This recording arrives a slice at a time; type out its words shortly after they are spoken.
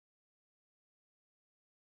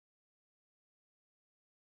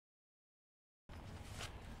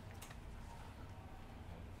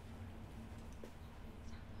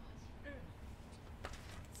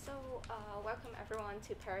Welcome everyone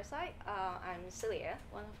to Parasite. I'm Celia,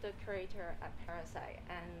 one of the curator at Parasite,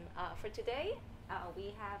 and for today,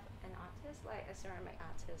 we have an artist, like a ceramic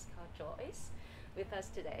artist called Joyce, with us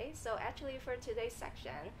today. So actually, for today's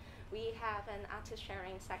section, we have an artist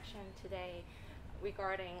sharing section today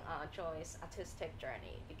regarding Joy's artistic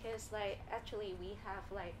journey because actually we have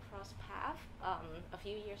crossed path a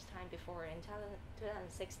few years time before in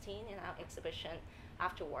 2016 in our exhibition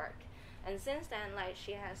After Work, and since then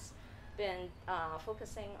she has been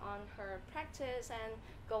focusing on her practice and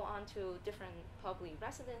go on to different probably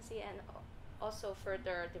residency and also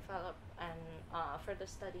further develop and further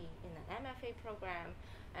study in an MFA program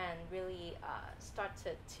and really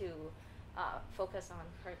started to focus on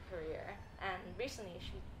her career. And recently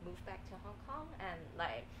she moved back to Hong Kong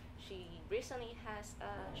and she recently has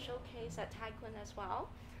a showcase at Taikun as well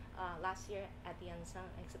last year at the Unsung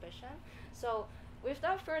exhibition. So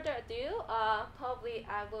without further ado, probably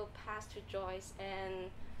I will pass to Joyce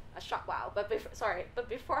in a short while. But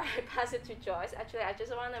before I pass it to Joyce, actually I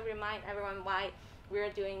just want to remind everyone why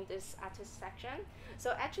we're doing this artist section.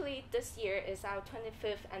 So actually this year is our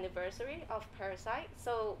 25th anniversary of Parasite.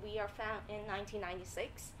 So we are found in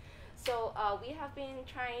 1996. So we have been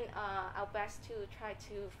trying our best to try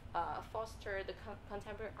to foster the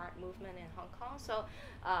contemporary art movement in Hong Kong. So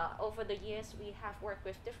over the years, we have worked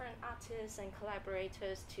with different artists and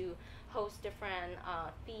collaborators to host different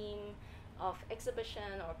theme of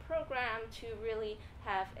exhibition or program to really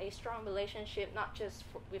have a strong relationship, not just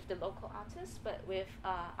with the local artists, but with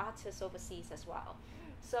artists overseas as well.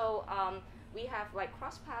 So we have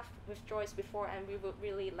crossed paths with Joyce before, and we would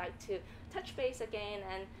really like to touch base again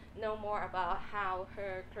and know more about how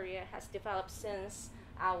her career has developed since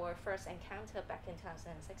our first encounter back in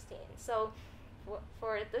 2016. So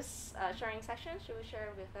for this sharing session, she will share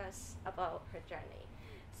with us about her journey.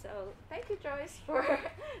 So thank you, Joyce, for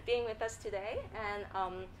being with us today.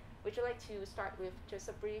 And would you like to start with just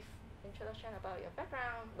a brief introduction about your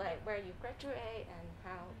background, where you graduate and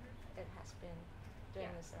how it has been doing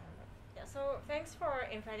this? Yeah, so thanks for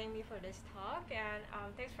inviting me for this talk, and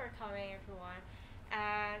thanks for coming, everyone.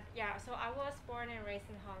 And yeah, so I was born and raised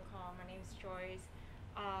in Hong Kong. My name is Joyce.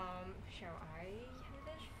 Shall I have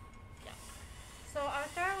this? Yeah. So I'll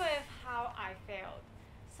start with how I failed.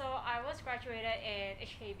 So I was graduated in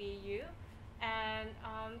HKBU, and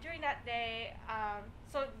during that day,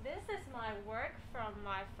 so this is my work from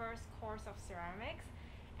my first course of ceramics,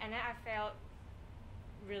 and then I failed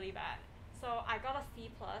really bad. So I got a C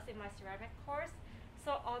plus in my ceramic course.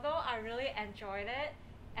 So although I really enjoyed it,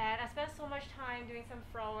 and I spent so much time doing some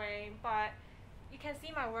throwing, but you can see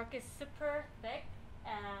my work is super thick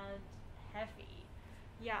and heavy.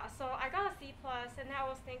 Yeah, so I got a C plus, and I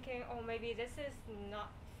was thinking, oh, maybe this is not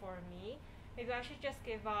for me. Maybe I should just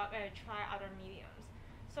give up and try other mediums.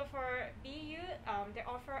 So for BU, they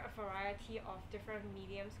offer a variety of different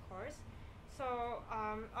mediums course. So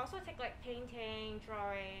also take painting,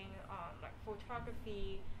 drawing,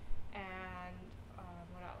 photography, and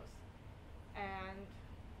what else? And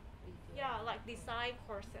yeah, design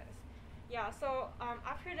courses. Yeah. So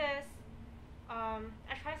after this, I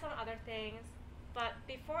tried some other things, but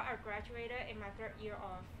before I graduated in my third year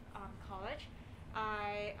of college,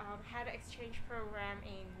 I had an exchange program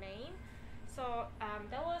in Maine. So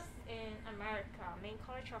that was in America, Maine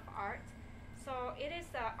College of Art. So it is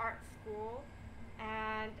an art school,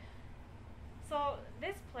 and so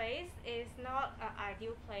this place is not an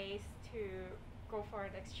ideal place to go for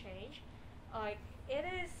an exchange. It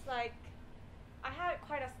is I had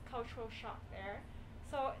quite a cultural shock there.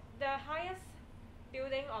 So the highest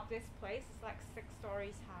building of this place is 6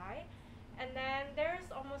 stories high, and then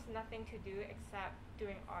there's almost nothing to do except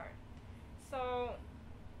doing art. So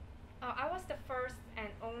I was the first and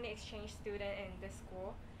only exchange student in this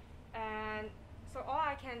school, and so all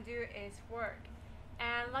I can do is work.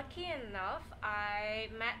 And lucky enough, I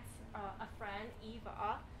met a friend,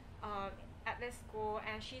 Eva, at this school,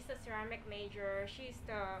 and she's a ceramic major. She's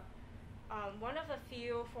the one of the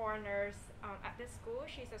few foreigners at this school.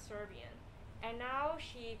 She's a Serbian, and now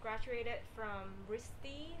she graduated from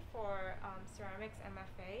RISD for ceramics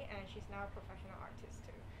MFA, and she's now a professional artist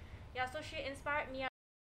too. Yeah, so she inspired me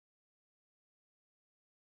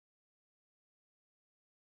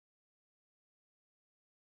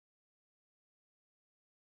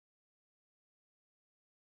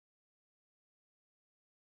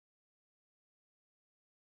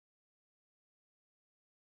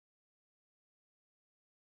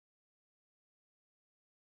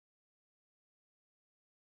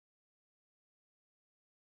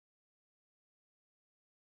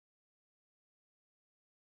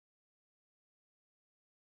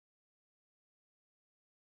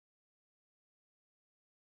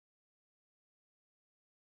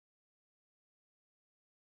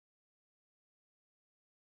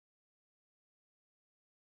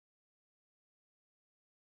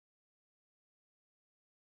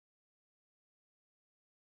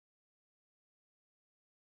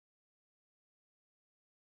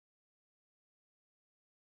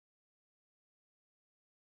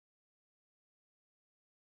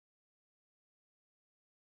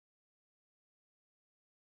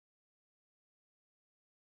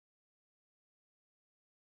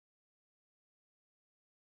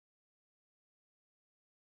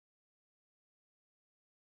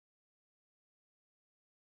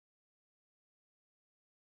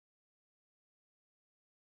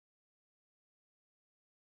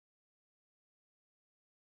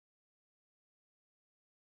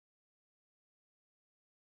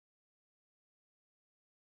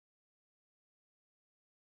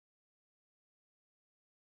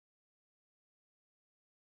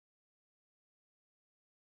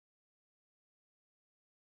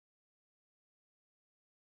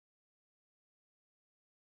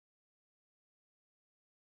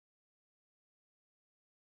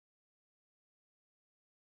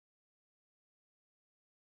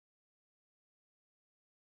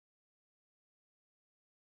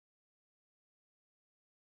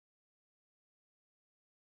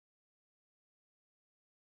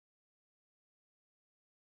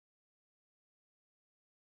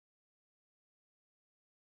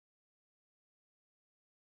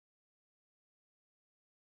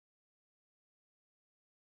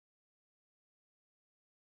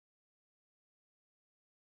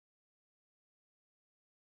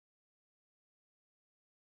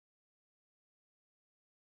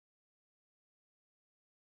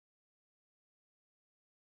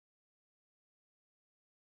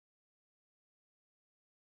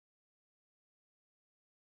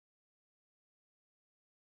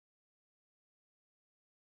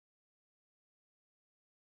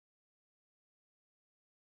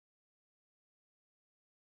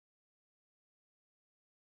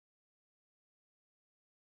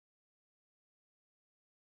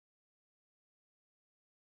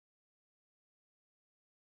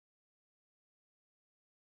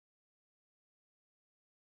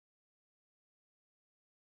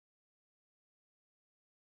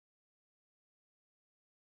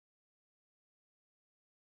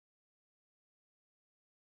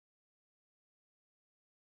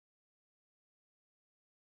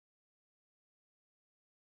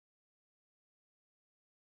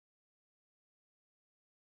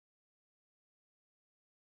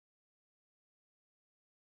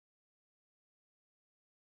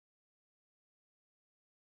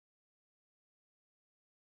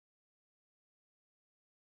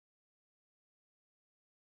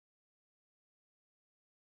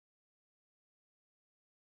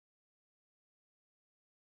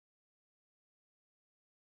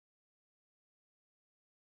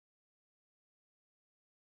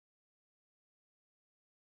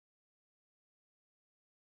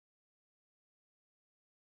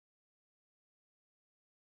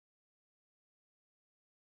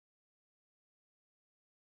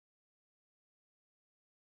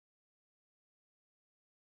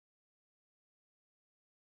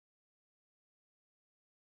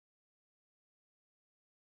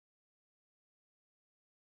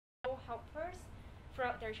simple helpers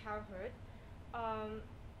throughout their childhood.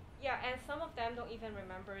 Yeah, and some of them don't even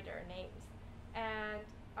remember their names. And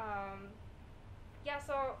yeah,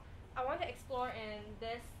 so I want to explore in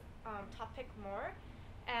this topic more,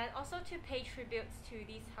 and also to pay tributes to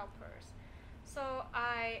these helpers. So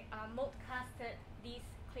I mold casted these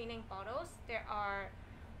cleaning bottles. They are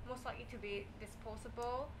most likely to be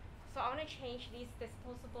disposable. So I want to change these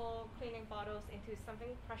disposable cleaning bottles into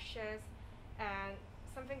something precious and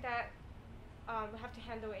something that we have to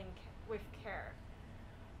handle with care.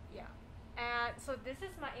 Yeah. And so this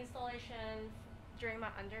is my installation during my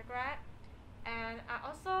undergrad. And I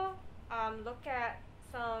also look at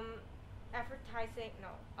some advertising,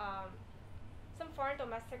 no, some foreign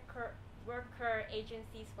domestic worker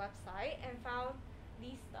agencies' website and found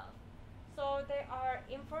these stuff. So there are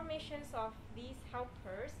informations of these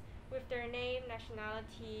helpers with their name,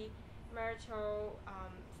 nationality, marital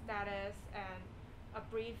status, and a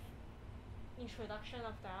brief introduction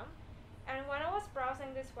of them. And when I was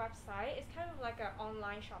browsing this website, it's kind of like an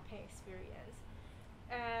online shopping experience.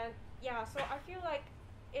 And yeah, so I feel like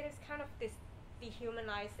it is kind of this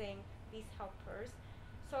dehumanizing these helpers.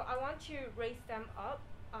 So I want to raise them up,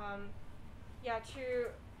 yeah, to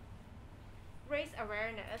raise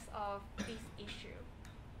awareness of this issue.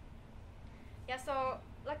 Yeah, so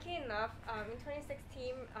lucky enough, in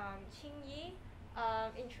 2016, Qing Yi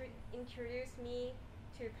introduced me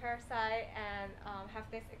to Parasite and have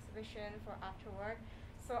this exhibition for afterwork.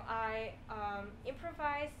 So I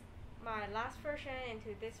improvised my last version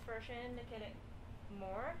into this version, look at it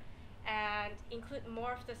more, and include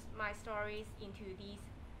more of my stories into these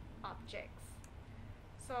objects.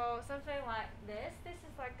 So something like this. This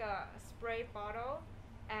is like a spray bottle,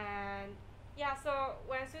 and yeah. So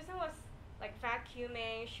when Susan was like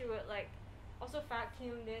vacuuming, she would like also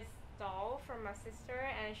vacuum this doll from my sister,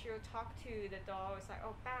 and she would talk to the doll. It's like,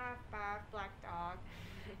 oh, bath, bath, black dog.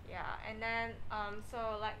 Yeah, and then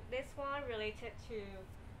so like this one related to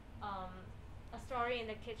a story in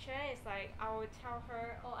the kitchen. It's like I would tell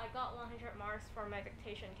her, oh, I got 100 marks for my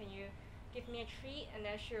dictation. Can you give me a treat? And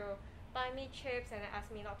then she'll buy me chips and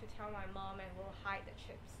ask me not to tell my mom, and we'll hide the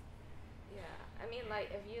chips. Yeah, I mean,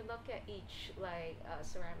 like if you look at each like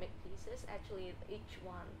ceramic pieces, actually each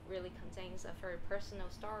one really contains a very personal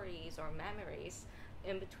stories or memories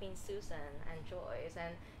in between Susan and Joyce,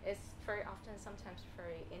 and it's very often sometimes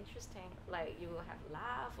very interesting. Like you will have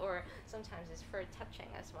laugh, or sometimes it's very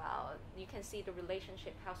touching as well. You can see the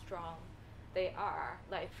relationship, how strong they are,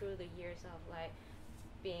 like through the years of like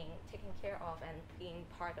being taken care of and being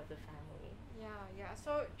part of the family. Yeah.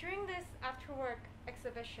 So during this afterwork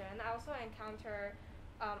exhibition, I also encounter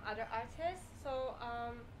other artists. So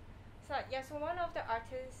one of the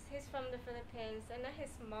artists, he's from the Philippines, and then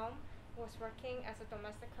his mom was working as a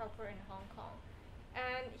domestic helper in Hong Kong,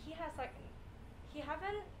 and he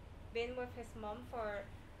haven't been with his mom for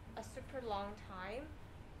a super long time,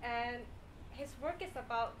 and his work is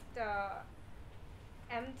about the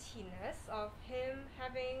emptiness of him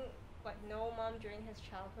having like no mom during his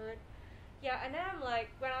childhood. Yeah, and then I'm like,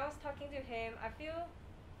 when I was talking to him, I feel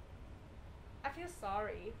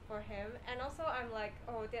sorry for him, and also I'm like,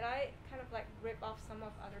 oh, did I kind of like rip off some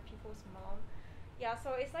of other people's mom? Yeah,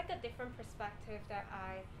 so it's like a different perspective that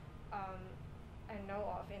I know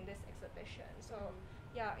of in this exhibition. So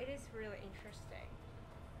yeah, it is really interesting.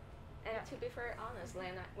 And to be very honest,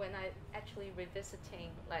 when I actually revisiting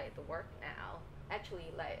like the work now, actually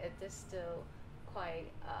like it is still quite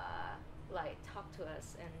like talk to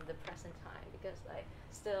us in the present time, because like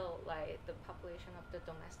still like the population of the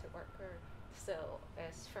domestic worker still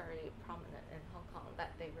is very prominent in Hong Kong,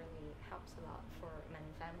 that they really helps a lot for many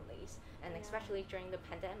families, and especially during the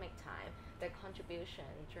pandemic time, their contribution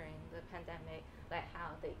during the pandemic, like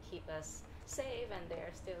how they keep us safe, and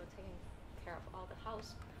they're still taking care of all the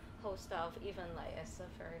whole stuff, even like it's a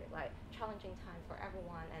very like challenging time for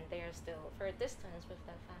everyone, and they are still very distant with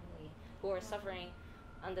their family who are suffering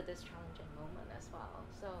under this challenging moment as well.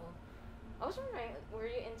 So I was wondering, were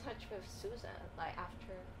you in touch with Susan like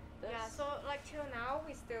after this? Yeah, so like till now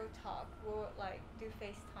we still talk. We'll like do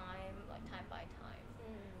FaceTime like time by time.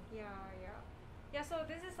 Yeah, so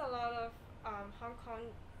this is a lot of Hong Kong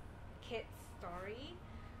kids story.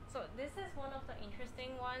 So this is one of the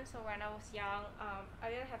interesting ones. So when I was young,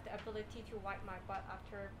 I didn't have the ability to wipe my butt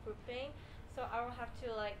after pooping, so I would have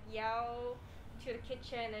to like yell to the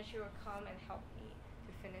kitchen, and she would come and help me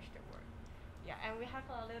to finish the work. Yeah, and we have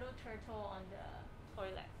a little turtle on the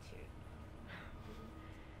toilet too.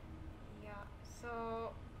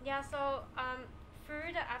 So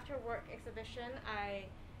through the after work exhibition, I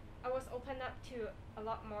was opened up to a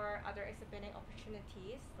lot more other exhibiting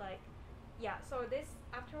opportunities. Like yeah, so this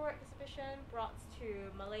afterwork exhibition brought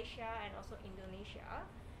to Malaysia and also Indonesia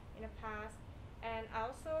in the past. And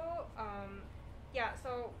also, yeah,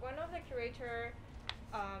 so one of the curator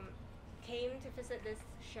came to visit this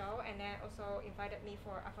show and then also invited me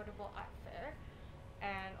for affordable art fair,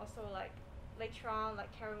 and also like later on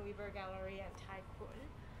like Karen Weaver Gallery and Tai Kun.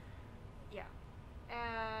 Yeah,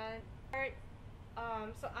 and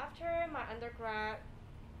so after my undergrad,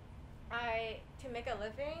 to make a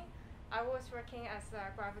living, I was working as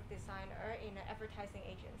a graphic designer in an advertising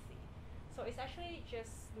agency. So it's actually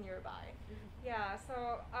just nearby. Yeah,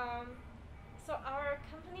 so our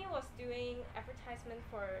company was doing advertisement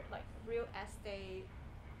for like real estate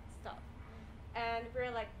stuff, and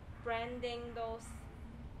we're like branding those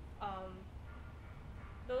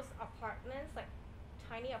apartments, like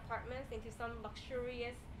tiny apartments, into some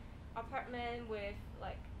luxurious apartment with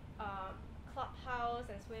like clubhouse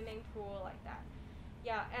and swimming pool like that.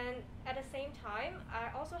 Yeah, and at the same time,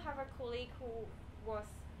 I also have a colleague who was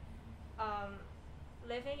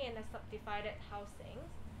living in a subdivided housing.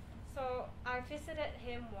 So I visited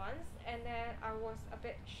him once, and then I was a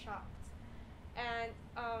bit shocked. And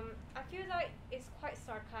I feel like it's quite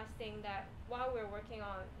sarcastic that while we're working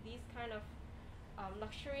on these kind of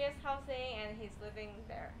luxurious housing, and he's living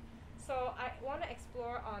there. So I want to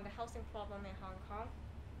explore on the housing problem in Hong Kong.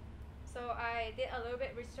 So I did a little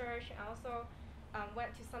bit research, and also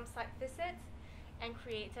went to some site visits and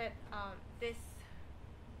created this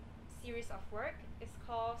series of work. It's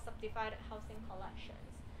called Subdivided Housing Collections.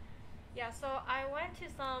 Yeah, so I went to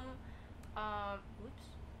some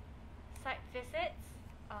site visits.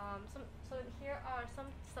 So here are some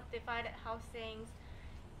subdivided housings.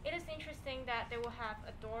 It is interesting that they will have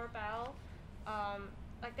a doorbell.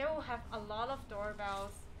 Like they will have a lot of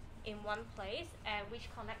doorbells in one place, and which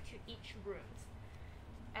connect to each rooms.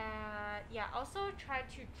 And yeah, also try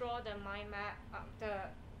to draw the mind map,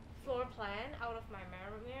 the floor plan out of my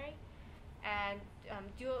memory, and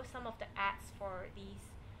do some of the ads for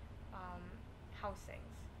these housings.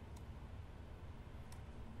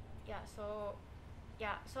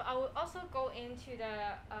 So I would also go into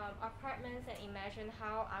the apartments and imagine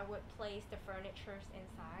how I would place the furnitures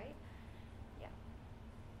inside. Yeah.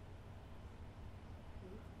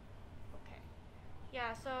 Okay.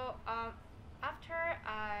 Yeah. So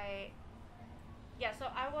so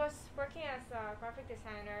I was working as a graphic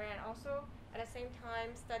designer, and also at the same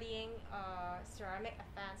time studying ceramic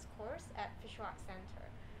advanced course at Visual Arts Center.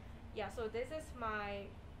 Yeah, so this is my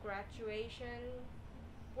graduation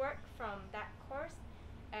work from that course,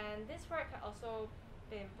 and this work had also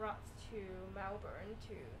been brought to Melbourne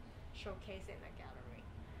to showcase in a gallery.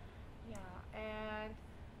 Yeah, and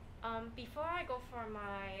before I go for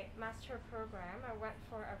my master program, I went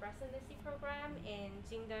for a residency program in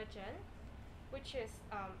Jingdezhen, which is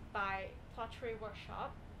by Pottery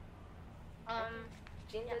Workshop.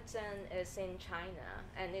 Jingdezhen is in China,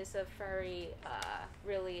 and it's a very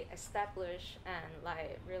really established and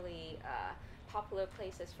like really popular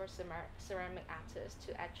places for ceramic artists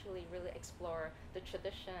to actually really explore the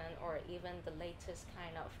tradition or even the latest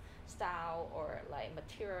kind of style or like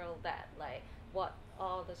material that like what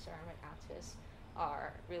all the ceramic artists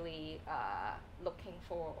are really looking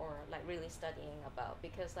for or like really studying about,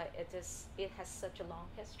 because like it has such a long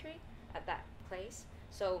history at that place.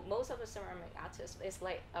 So most of the ceramic artists, it's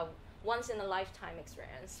like a once in a lifetime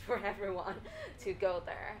experience for everyone to go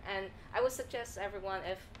there. And I would suggest everyone,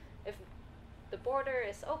 if the border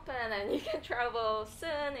is open and you can travel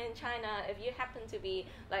soon in China, if you happen to be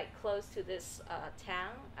like close to this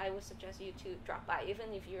town, I would suggest you to drop by,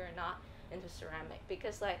 even if you're not into ceramic,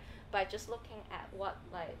 because like by just looking at what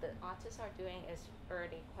like the artists are doing is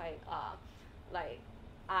already quite like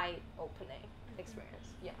eye-opening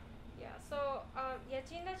experience. Yeah. Yeah. So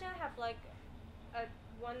Jingdezhen have like a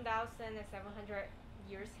 1,700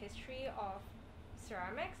 years history of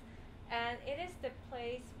ceramics, and it is the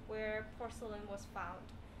place where porcelain was found.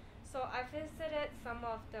 So I visited some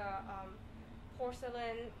of the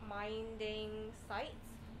porcelain mining sites,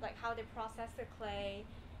 like how they process the clay,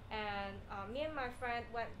 and me and my friend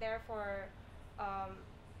went there for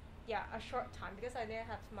a short time because I didn't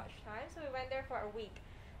have much time. So we went there for a week.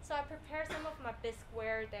 So I prepared some of my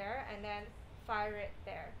bisqueware there and then fire it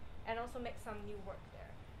there, and also make some new work there.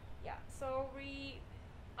 Yeah. So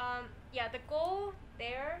the goal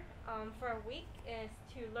there for a week is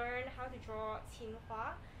to learn how to draw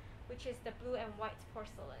Qinghua, which is the blue and white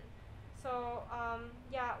porcelain. So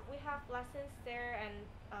we have lessons there, and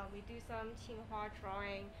we do some Qinghua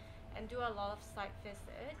drawing and do a lot of site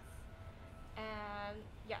visits. And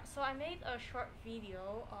so I made a short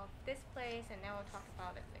video of this place, and then we'll talk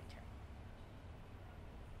about it later.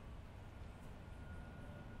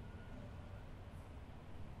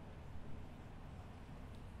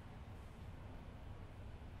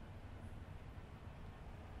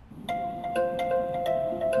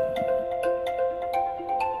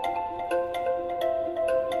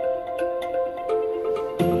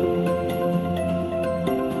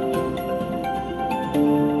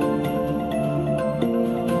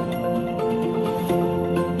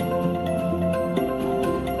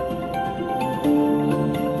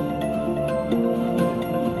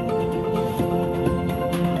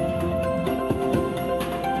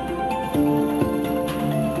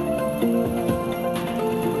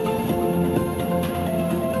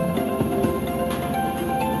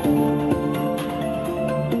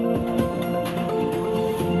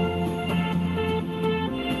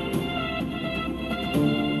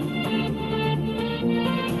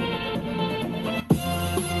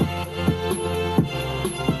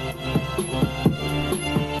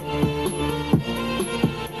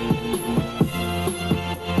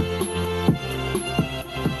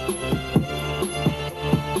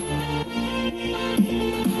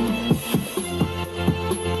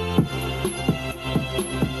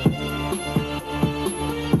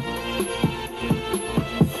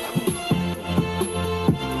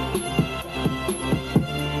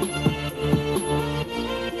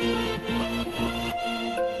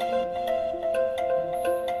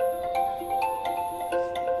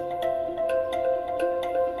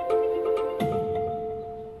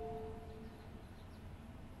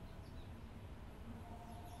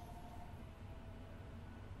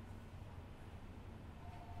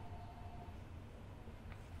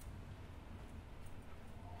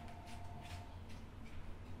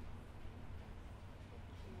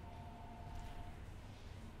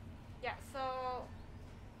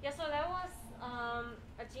 So that was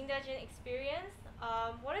a Jingdezhen experience.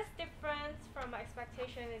 What is different from my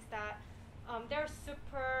expectation is that there's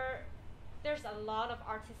a lot of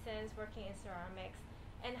artisans working in ceramics,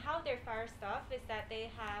 and how they fire stuff is that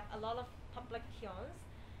they have a lot of public kilns,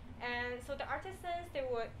 and so the artisans, they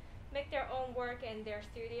would make their own work in their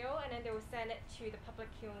studio, and then they would send it to the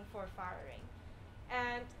public kiln for firing.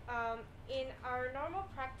 And in our normal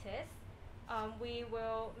practice, we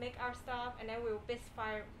will make our stuff and then we'll bisque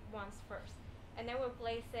fire once first, and then we'll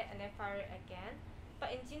place it and then fire it again.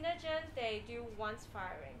 But in Jingdezhen, they do once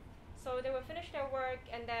firing. So they will finish their work,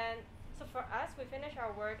 and then, so for us, we finish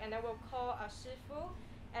our work and then we'll call a shifu,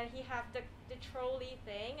 and he have the trolley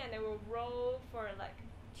thing, and they will roll for like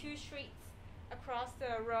 2 streets across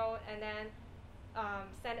the road, and then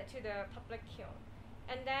send it to the public kiln.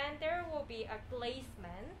 And then there will be a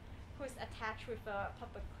glazeman who's attached with the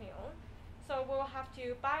public kiln. So we'll have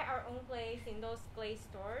to buy our own glaze in those glaze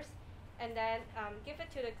stores, and then give it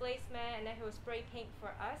to the glazeman, and then he will spray paint for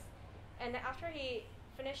us. And then after he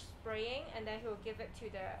finished spraying, and then he will give it to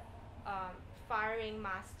the firing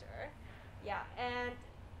master. Yeah, and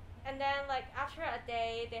then like after a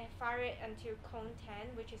day, they fire it into cone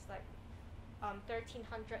 10, which is like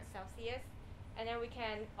 1300 Celsius, and then we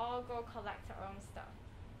can all go collect our own stuff.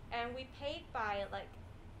 And we paid by like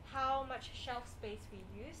how much shelf space we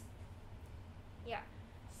use. Yeah,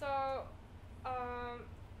 so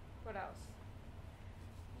what else?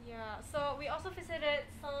 Yeah, so we also visited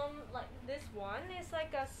some, like this one is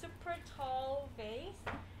like a super tall vase,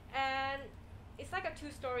 and it's like a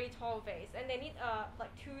 2-story tall vase, and they need a like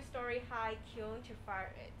 2-story high kiln to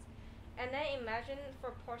fire it. And then imagine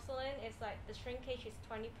for porcelain, it's like the shrinkage is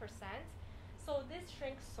 20%, so this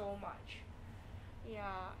shrinks so much.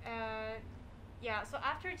 Yeah, and yeah, so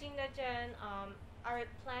after Jingdezhen, I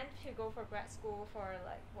planned to go for grad school for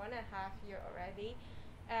like 1.5 years already,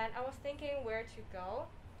 and I was thinking where to go,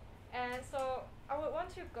 and so I would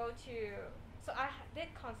want to go to, so I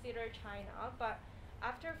did consider China, but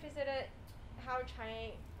after visited how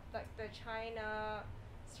China, like the China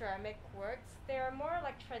ceramic works, they are more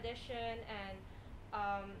like tradition,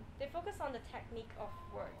 and they focus on the technique of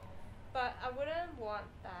work, but I wouldn't want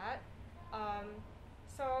that.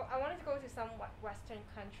 So I wanted to go to some Western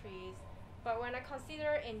countries, but when I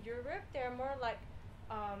consider in Europe, they're more like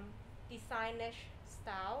designish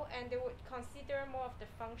style, and they would consider more of the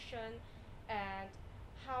function and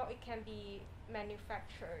how it can be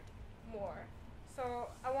manufactured more. So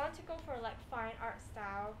I want to go for like fine art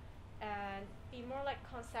style and be more like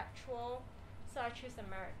conceptual, so I choose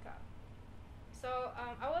America. So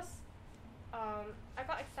I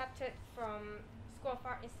got accepted from School of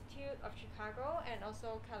Art Institute of Chicago and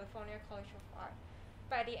also California College of Art.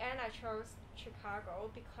 But at the end, I chose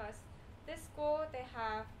Chicago because this school, they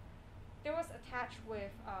was attached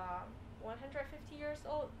with 150 years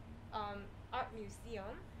old art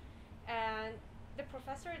museum, and the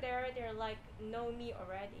professor there, they're like know me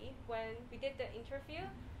already. When we did the interview,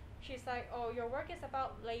 she's like, oh, your work is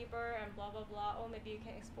about labor and blah blah blah, oh, maybe you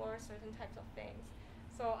can explore certain types of things.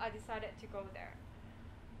 So I decided to go there.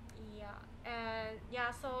 Yeah, and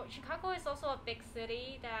yeah, so Chicago is also a big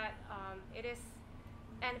city that it is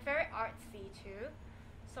and very artsy too.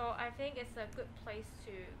 So I think it's a good place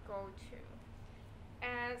to go to.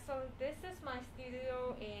 And so this is my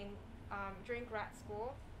studio in during grad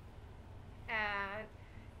school, and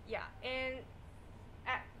yeah,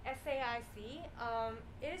 at SAIC,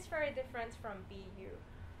 it is very different from BU.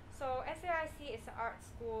 So SAIC is an art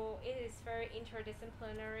school. It is very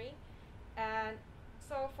interdisciplinary, and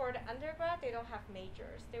so for the undergrad, they don't have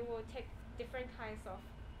majors. They will take different kinds of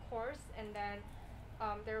course, and then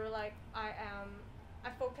they were like, I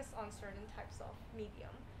focus on certain types of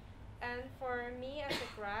medium. And for me as a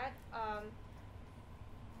grad,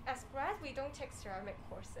 we don't take ceramic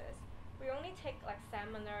courses. We only take like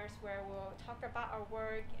seminars where we'll talk about our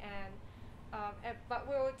work, but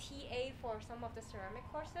we'll TA for some of the ceramic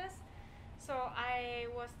courses. So I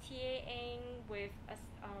was TAing with a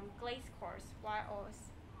glaze course while I was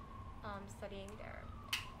studying there.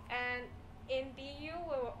 And in BU,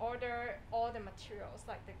 we will order all the materials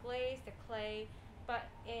like the glaze, the clay, but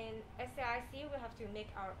in SAIC, we have to make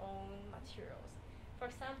our own materials. For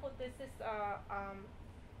example, this is a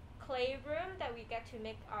clay room that we get to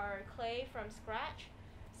make our clay from scratch.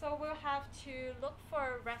 So we'll have to look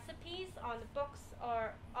for recipes on the books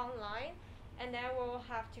or online, and then we'll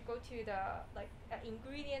have to go to the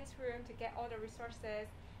ingredients room to get all the resources,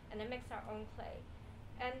 and then mix our own clay.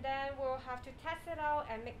 And then we'll have to test it out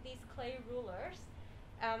and make these clay rulers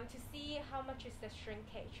to see how much is the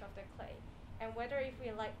shrinkage of the clay, and whether if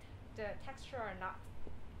we liked the texture or not.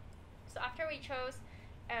 So after we chose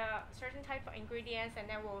certain type of ingredients, and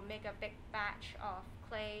then we'll make a big batch of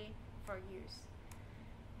clay for use.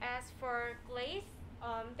 As for glaze,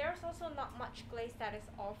 there's also not much glaze that is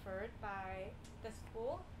offered by the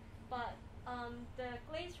school, but the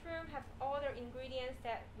glaze room have all the ingredients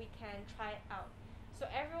that we can try out. So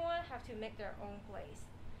everyone have to make their own glaze.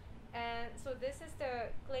 And so this is the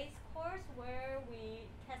glaze course where we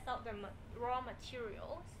test out the raw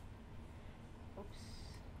materials. Oops.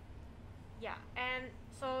 Yeah, and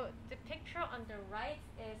so the picture on the right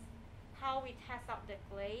is how we test out the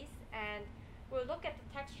glaze, and we'll look at the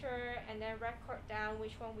texture and then record down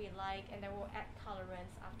which one we like, and then we'll add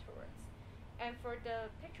colorants afterwards. And for the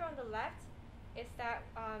picture on the left is that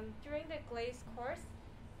during the glaze course,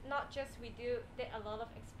 not just we did a lot of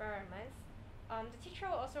experiments, the teacher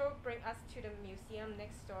will also bring us to the museum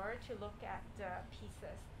next door to look at the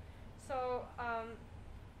pieces. So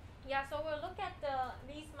so we'll look at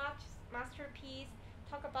these masterpiece,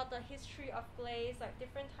 talk about the history of glaze, like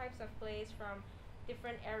different types of glaze from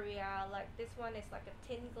different area. Like this one is like a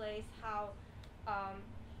tin glaze, how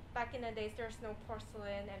back in the days there's no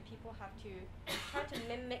porcelain and people have to try to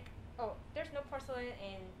mimic, there's no porcelain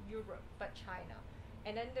in Europe but China,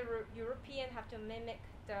 and then the European have to mimic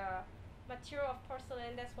the material of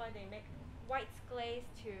porcelain. That's why they make white glaze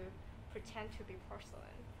to pretend to be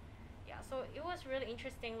porcelain. Yeah, so it was really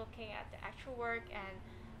interesting looking at the actual work and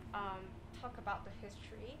talk about the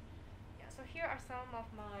history. Yeah, so here are some of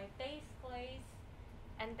my base glaze,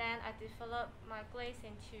 and then I developed my glaze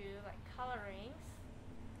into like colorings.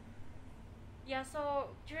 Yeah, so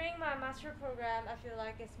during my master program, I feel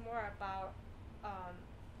like it's more about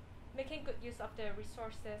making good use of the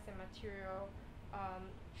resources and material.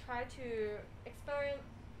 Try to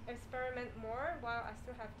experiment more while I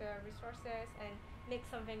still have the resources, and make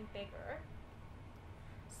something bigger.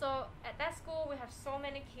 So at that school, we have so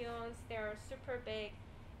many kilns. They're super big,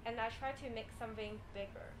 and I try to make something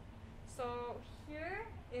bigger. So here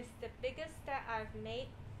is the biggest that I've made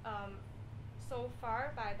so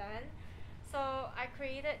far by then. So I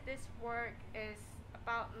created this work is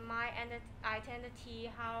about my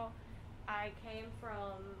identity, how I came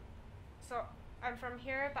from. So I'm from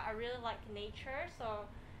here, but I really like nature. So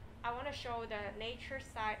I want to show the nature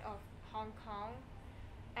side of Hong Kong,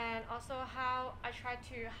 and also how I try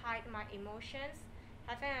to hide my emotions,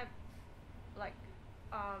 having a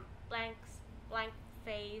blank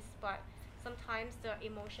face, but sometimes the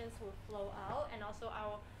emotions will flow out, and also I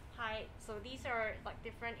will hide. So these are like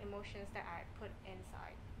different emotions that I put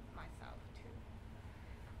inside myself too.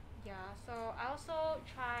 Yeah, so I also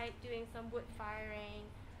tried doing some wood firing.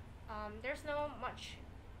 There's no much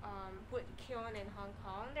wood kiln in Hong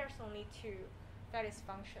Kong. There's only two that is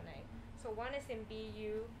functioning. So one is in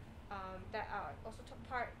BU that I also took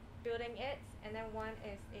part building it, and then one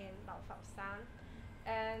is in Lao Fao San.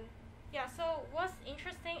 And yeah, so what's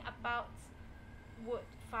interesting about wood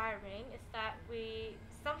firing is that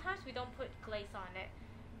sometimes we don't put glaze on it,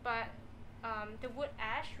 but the wood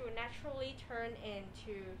ash will naturally turn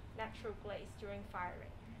into natural glaze during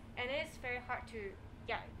firing, and it's very hard to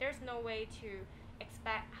there's no way to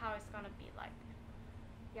expect how it's gonna be like.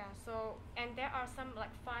 Yeah, so, and there are some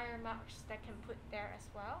like fire marks that can put there as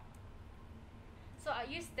well. So I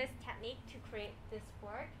use this technique to create this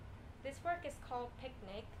work. This work is called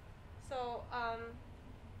Picnic. So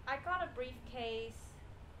I got a briefcase.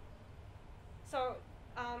 So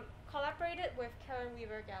collaborated with Karen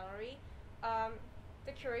Weaver Gallery.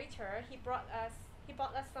 The curator, he bought us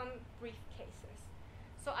some briefcases.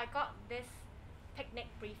 So I got this picnic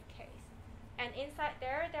briefcase, and inside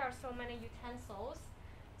there are so many utensils.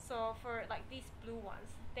 So for like these blue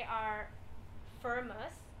ones, they are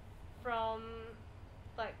thermos from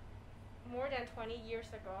like more than 20 years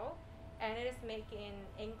ago, and it is made in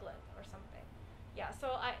England or something. Yeah,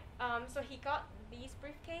 so he got these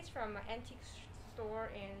briefcase from an antique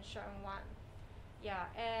store in Shenyang. Yeah,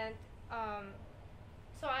 and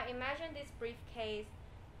so I imagine this briefcase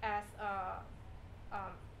as a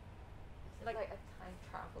Like a time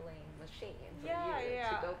traveling machine for Yeah, you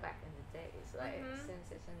yeah. to go back in the days, like since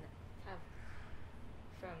it's in kind of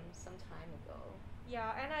from some time ago.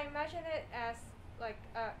 Yeah, and I imagine it as like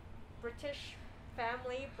a British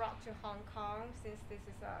family brought to Hong Kong, since this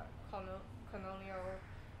is a colonial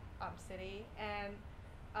city. And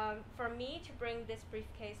for me to bring this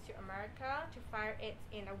briefcase to America to fire it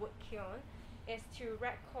in a wood kiln is to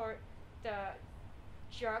record the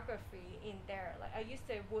geography in there. Like I used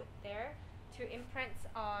the wood there to imprint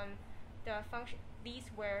on the function these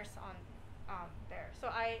wares on there. So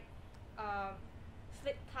I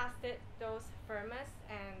slip casted those thermos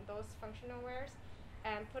and those functional wares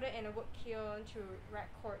and put it in a wood kiln to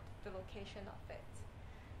record the location of it.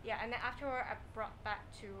 Yeah, and then afterward I brought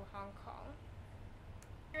back to Hong Kong.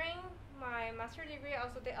 During my master degree, I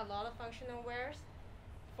also did a lot of functional wares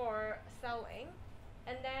for selling,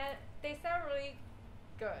 and then they sell really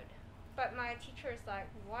good. But my teacher is like,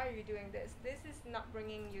 "Why are you doing this? This is not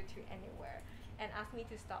bringing you to anywhere," and asked me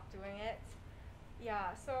to stop doing it.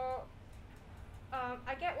 Yeah, so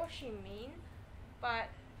I get what she means, but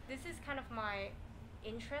this is kind of my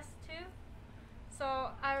interest too.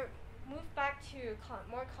 So I moved back to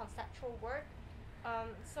more conceptual work.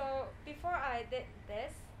 So before I did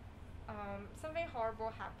this, something horrible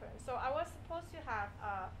happened. So I was supposed to have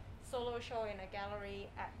a solo show in a gallery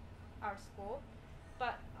at our school,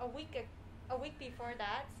 but a week before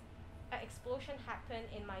that, an explosion happened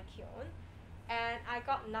in my kiln, and I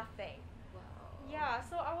got nothing. Wow. Yeah,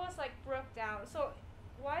 so I was like broke down. So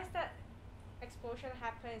why is that explosion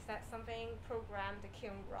happen? Is that something programmed the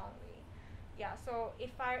kiln wrongly? Yeah, so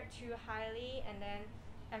it fired too highly, and then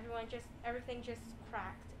everything just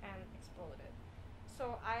cracked and exploded.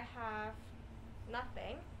 So I have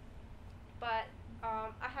nothing, but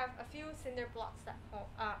I have a few cinder blocks at home,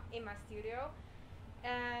 in my studio,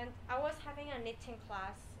 and I was having a knitting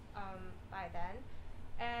class by then,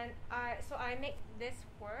 and I make this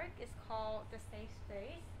work. It's called the Safe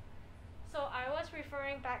Space. So I was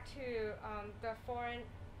referring back to the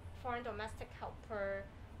foreign domestic helper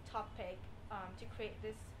topic to create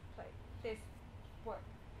this work.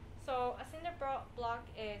 So a cinder block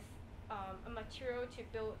is a material to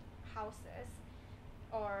build houses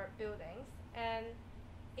or buildings, and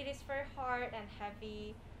it is very hard and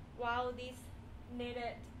heavy, while this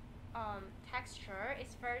knitted texture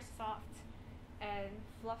is very soft and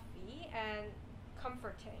fluffy and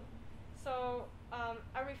comforting. So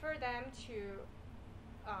I refer them to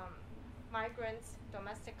migrants,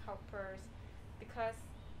 domestic helpers, because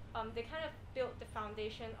they kind of built the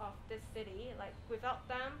foundation of this city. Like without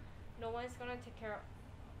them, no one's gonna take care of,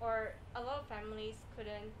 or a lot of families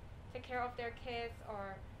couldn't take care of their kids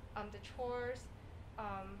or the chores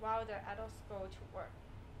while the adults go to work.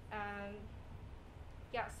 And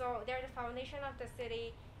yeah, so they're the foundation of the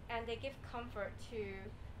city, and they give comfort to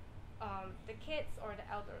the kids or the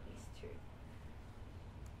elderly too.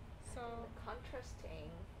 So the contrasting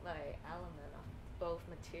like element of both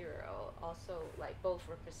material also like both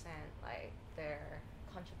represent like their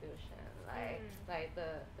contribution, like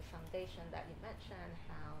the foundation that you mentioned,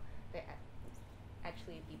 how they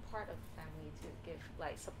actually be part of the family to give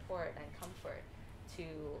like support and comfort to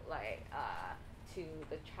to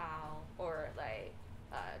the child or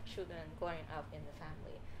children growing up in the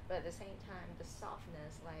family, but at the same time the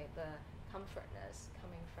softness, like the comfortness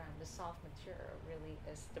coming from the soft material really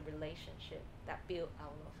is the relationship that built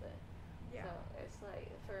out of it. yeah. So it's like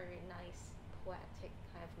a very nice poetic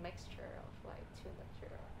kind of mixture of like two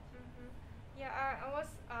materials. Yeah, I was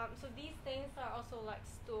so these things are also like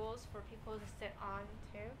stools for people to sit on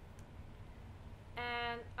too.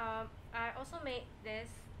 And I also made this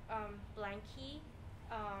blankie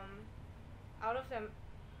out of them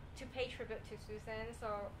to pay tribute to Susan.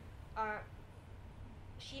 So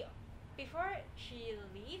she before she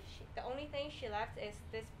leaves, the only thing she left is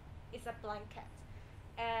this is a blanket,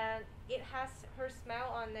 and it has her smell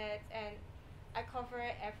on it, and I cover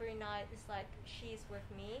it every night. It's like she's with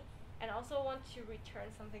me, and also want to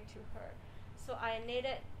return something to her. So I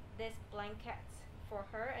knitted this blanket for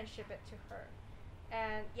her and ship it to her.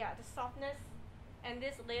 And yeah, the softness and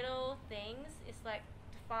these little things is like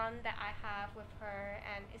the fun that I have with her,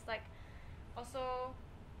 and it's like also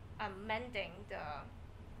mending the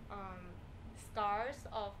scars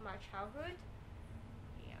of my childhood.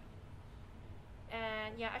 Yeah.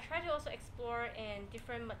 And yeah, I try to also explore in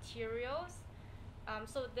different materials.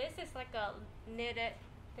 So this is like a knitted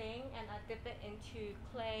thing, and I dip it into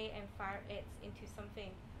clay and fire it into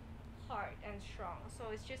something hard and strong.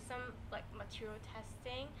 So it's just some like material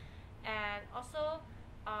testing, and also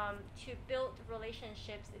to build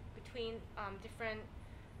relationships between different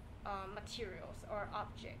materials or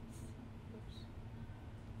objects. Oops.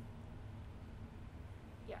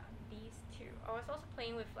 Yeah, these two. I was also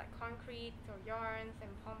playing with like concrete or yarns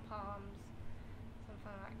and pom-poms,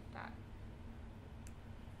 something like that.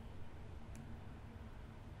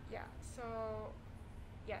 Yeah, so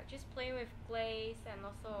yeah, just playing with glaze and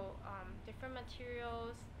also different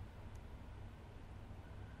materials.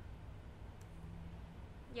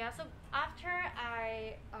 Yeah, so after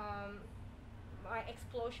my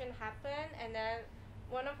explosion happened, and then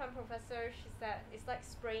one of my professors, she said it's like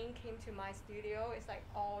spring came to my studio. It's like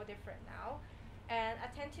all different now, and I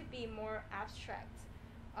tend to be more abstract.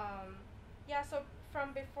 Yeah, so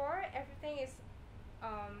from before everything is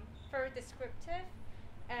very descriptive,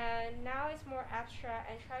 and now it's more abstract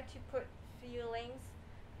and try to put feelings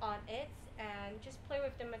on it and just play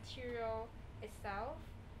with the material itself.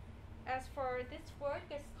 As for this work,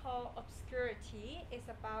 it's called Obscurity. It's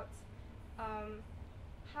about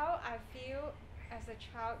how I feel as a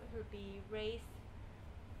child who be raised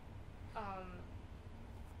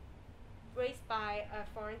by a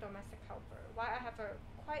foreign domestic helper. Why I have a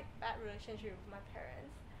quite bad relationship with my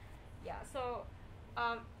parents. Yeah, so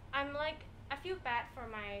I'm like I feel bad for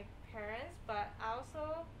my parents, but I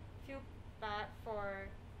also feel bad for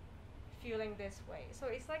feeling this way. So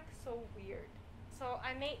it's like so weird. So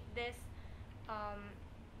I made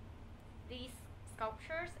these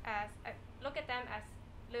sculptures as I look at them as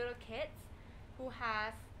little kids who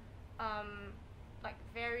has like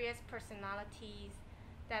various personalities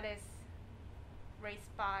that is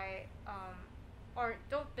raised by or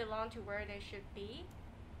don't belong to where they should be.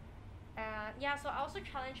 And yeah, so I also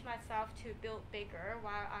challenge myself to build bigger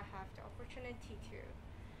while I have the opportunity to.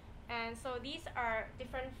 And so these are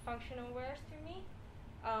different functional wares to me,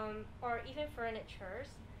 or even furnitures.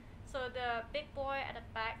 So the big boy at the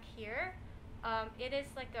back here, it is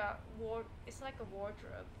like it's like a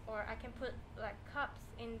wardrobe, or I can put like cups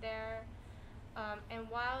in there. And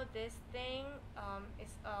while this thing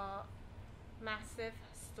is a massive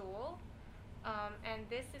stool, and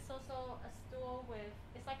this is also a stool with,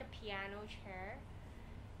 it's like a piano chair.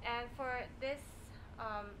 And for this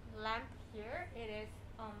lamp here, it is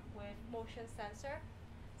with motion sensor.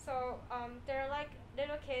 So they're like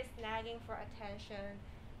little kids nagging for attention,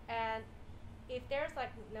 and if there's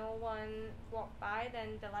like no one walk by,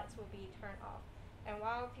 then the lights will be turned off. And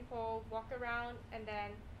while people walk around, and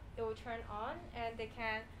then it will turn on, and they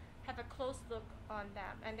can have a close look on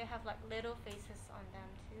them, and they have like little faces on them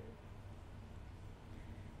too.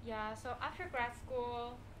 Yeah, so after grad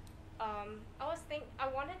school, I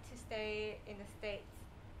wanted to stay in the States,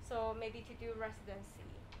 so maybe to do residency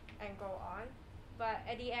and go on. But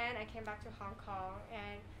at the end, I came back to Hong Kong,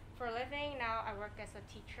 and for a living now, I work as a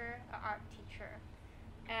teacher, an art teacher.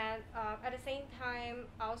 And at the same time,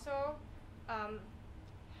 also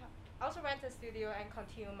rent a studio and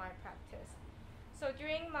continue my practice. So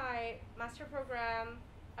during my master program,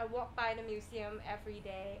 I walk by the museum every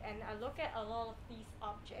day, and I look at a lot of these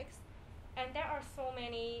objects, and there are so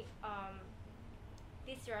many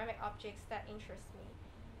these ceramic objects that interest me.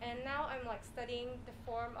 And now I'm like studying the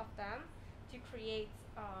form of them to create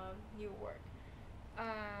new work.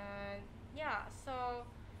 And yeah, so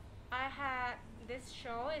I had this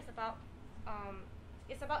show is about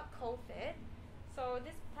COVID. So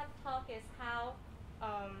this pep talk is how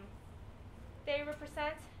they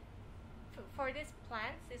represent for these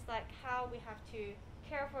plants. It's like how we have to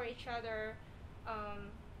care for each other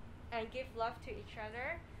and give love to each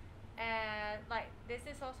other. And like this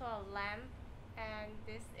is also a lamp, and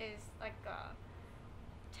this is like a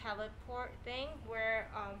teleport thing where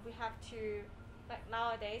we have to, like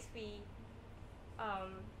nowadays we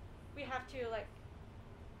have to like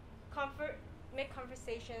make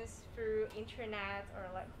conversations through internet or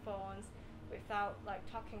like phones without like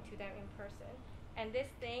talking to them in person. and this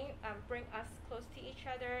thing bring us close to each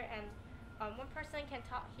other, and one person can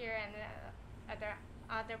talk here and the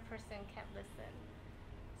other person can listen.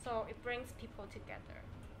 So it brings people together.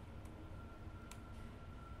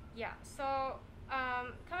 Yeah, so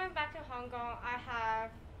coming back to Hong Kong, I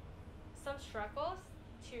have some struggles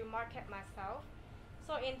to market myself.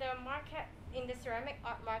 So in the ceramic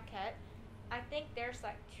art market, I think there's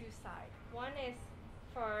like two sides. One is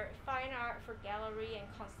for fine art, for gallery and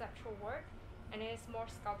conceptual work, and it is more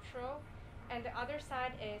sculptural. And the other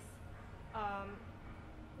side is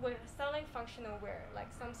with selling functional wear, like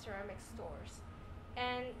some ceramic stores.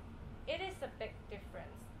 And it is a big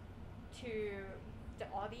difference to the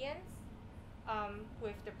audience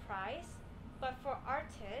with the price. But for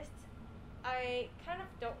artists, I kind of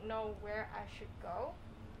don't know where I should go.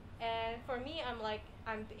 And for me,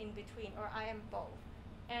 I'm in between, or I am both.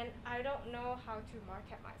 And I don't know how to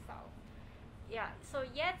market myself. Yeah, so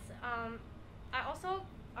yet I also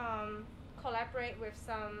collaborate with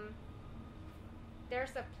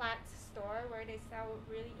there's a plant store where they sell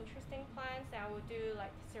really interesting plants, and I will do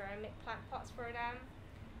like ceramic plant pots for them.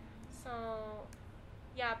 So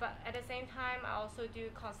yeah, but at the same time, I also do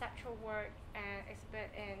conceptual work and exhibit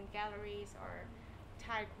in galleries or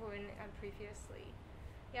Taikun and previously.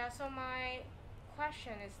 Yeah, so my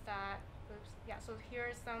question is that, yeah, so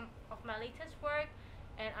here's some of my latest work,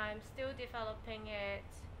 and I'm still developing it.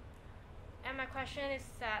 And my question is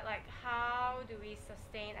that, like, how do we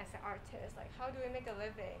sustain as an artist? Like, how do we make a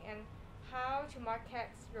living? And how to market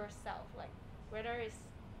yourself? Like, whether it's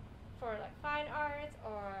for like fine art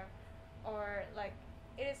or like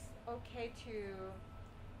it is okay to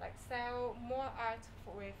like sell more art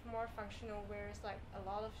with more functional wares, like a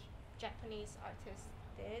lot of Japanese artists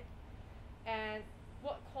did. And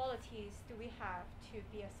what qualities do we have to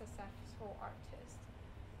be a successful artist?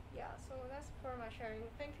 Yeah, so that's for my sharing.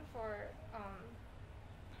 Thank you for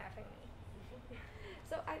having me.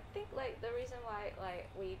 So I think like the reason why like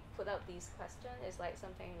we put out these questions is like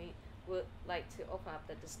something we would like to open up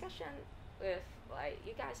the discussion with like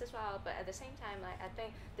you guys as well. But at the same time, like I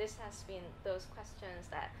think this has been those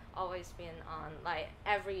questions that always been on like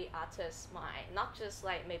every artist's mind, not just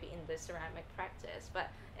like maybe in the ceramic practice,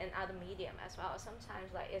 but in other medium as well.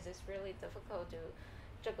 Sometimes like is this really difficult to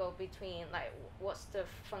juggle between like what's the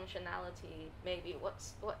functionality, maybe what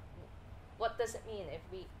does it mean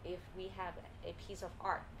if we have a piece of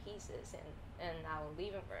art pieces in our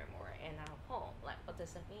living room or in our home, like what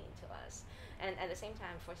does it mean to us? And at the same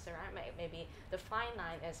time for ceramic, maybe the fine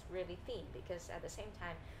line is really thin, because at the same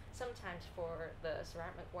time sometimes for the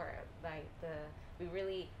ceramic work, like we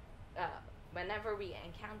really whenever we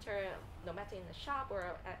encounter, no matter in the shop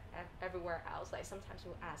or everywhere else, like sometimes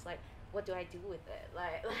we'll ask like what do I do with it?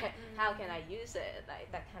 Like how can I use it?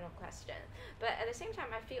 Like that kind of question. But at the same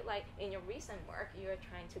time, I feel like in your recent work, you are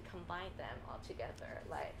trying to combine them all together.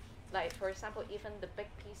 Like for example, even the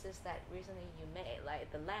big pieces that recently you made,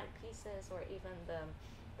 like the lamp pieces, or even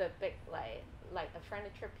the big like the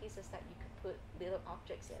furniture pieces that you could put little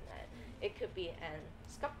objects in it. It could be a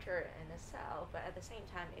sculpture in itself, but at the same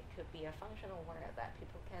time, it could be a functional work that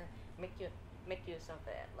people can make use of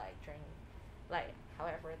it, like during like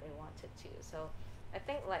however they wanted to. So I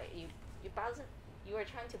think like you are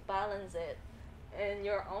trying to balance it in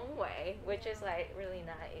your own way, which is like really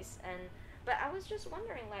nice. And but I was just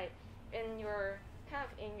wondering, like in your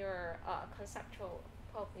conceptual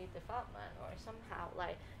probably development, or somehow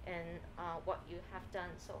like in what you have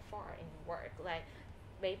done so far in your work, like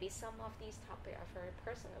maybe some of these topics are very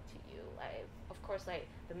personal to you. Like of course like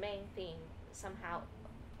the main theme somehow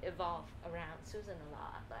evolve around Susan a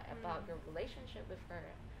lot, like about your relationship with her,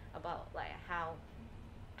 about like how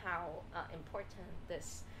important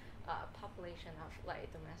this population of like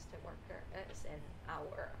domestic worker is in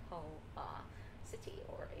our whole city,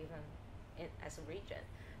 or even as a region.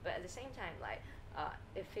 But at the same time, like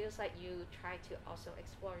it feels like you try to also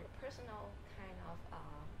explore your personal kind of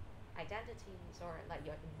identities, or like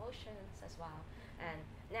your emotions as well. And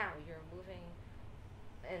now you're moving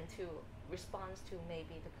into response to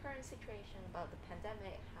maybe the current situation about the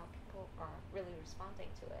pandemic, how people are really responding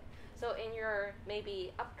to it. So in your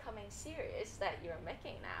maybe upcoming series that you're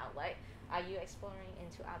making now, like are you exploring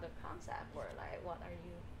into other concept, or like what are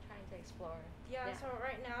you trying to explore? Yeah, so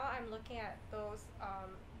right now I'm looking at those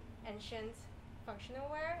ancient functional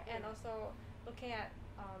wear, and also looking at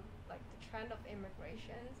like the trend of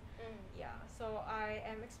immigrations. Yeah, so I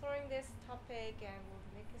am exploring this topic and will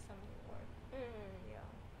be making some new work. Yeah.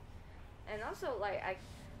 And also like I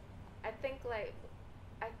think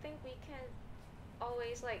we can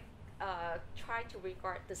always like try to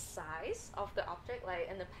regard the size of the object. Like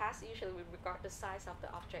in the past, usually we regard the size of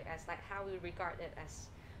the object as like how we regard it as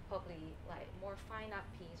probably like more fine art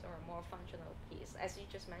piece or more functional piece. As you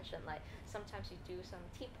just mentioned, like sometimes you do some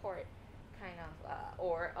tea port kind of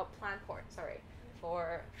or a plant port, sorry,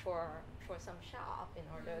 for some shop in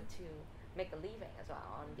order to make a living as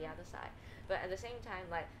well on the other side. But at the same time,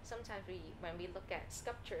 like sometimes when we look at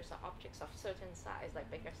sculptures or objects of certain size, like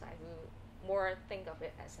bigger size, we more think of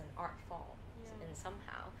it as an art form in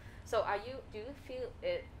somehow. So do you feel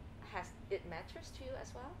it matters to you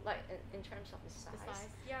as well, like in terms of the size?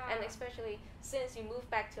 Yeah. And especially since you moved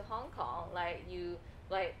back to Hong Kong, like you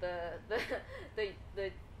like the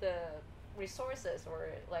resources or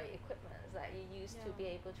like equipment that you used to be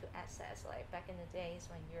able to access, like back in the days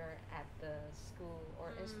when you're at the school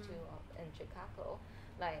or institute in Chicago.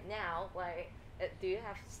 Like now, like do you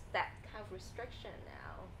have that kind of restriction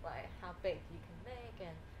now, like how big you can make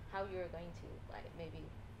and how you're going to like maybe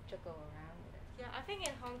juggle around with it? Yeah, I think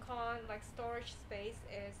in Hong Kong, like storage space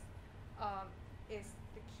is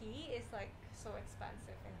the key. Is like so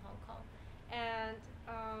expensive in Hong Kong, and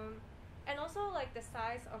also like the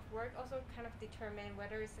size of work also kind of determine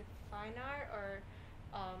whether it's a fine art or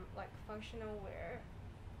like functional wear.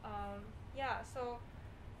 Yeah, so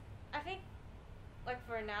I think like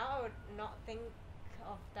for now I would not think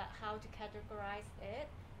of that how to categorize it,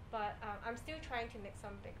 but I'm still trying to make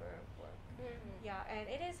some bigger work. Yeah, and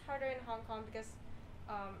it is harder in Hong Kong because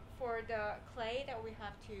for the clay that we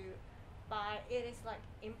have to buy, it is like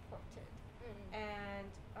imported, and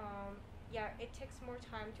yeah, it takes more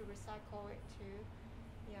time to recycle it too.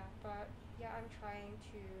 Yeah, but yeah, I'm trying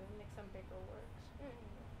to make some bigger works.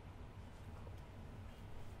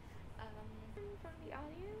 From the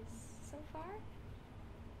audience so far?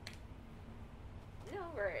 No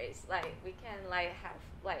worries. Like we can like have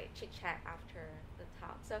like chit chat after the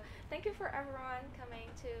talk. So thank you for everyone coming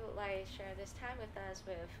to like share this time with us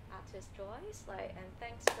with artist Joyce. Like and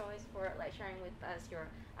thanks Joyce for like sharing with us your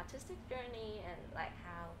artistic journey and like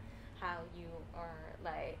how you are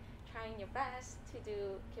like trying your best to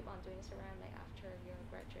keep on doing ceramic after your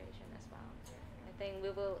graduation as well. I think we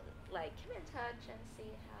will like keep in touch and see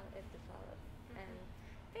how it develops. And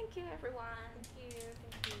thank you everyone. Thank you.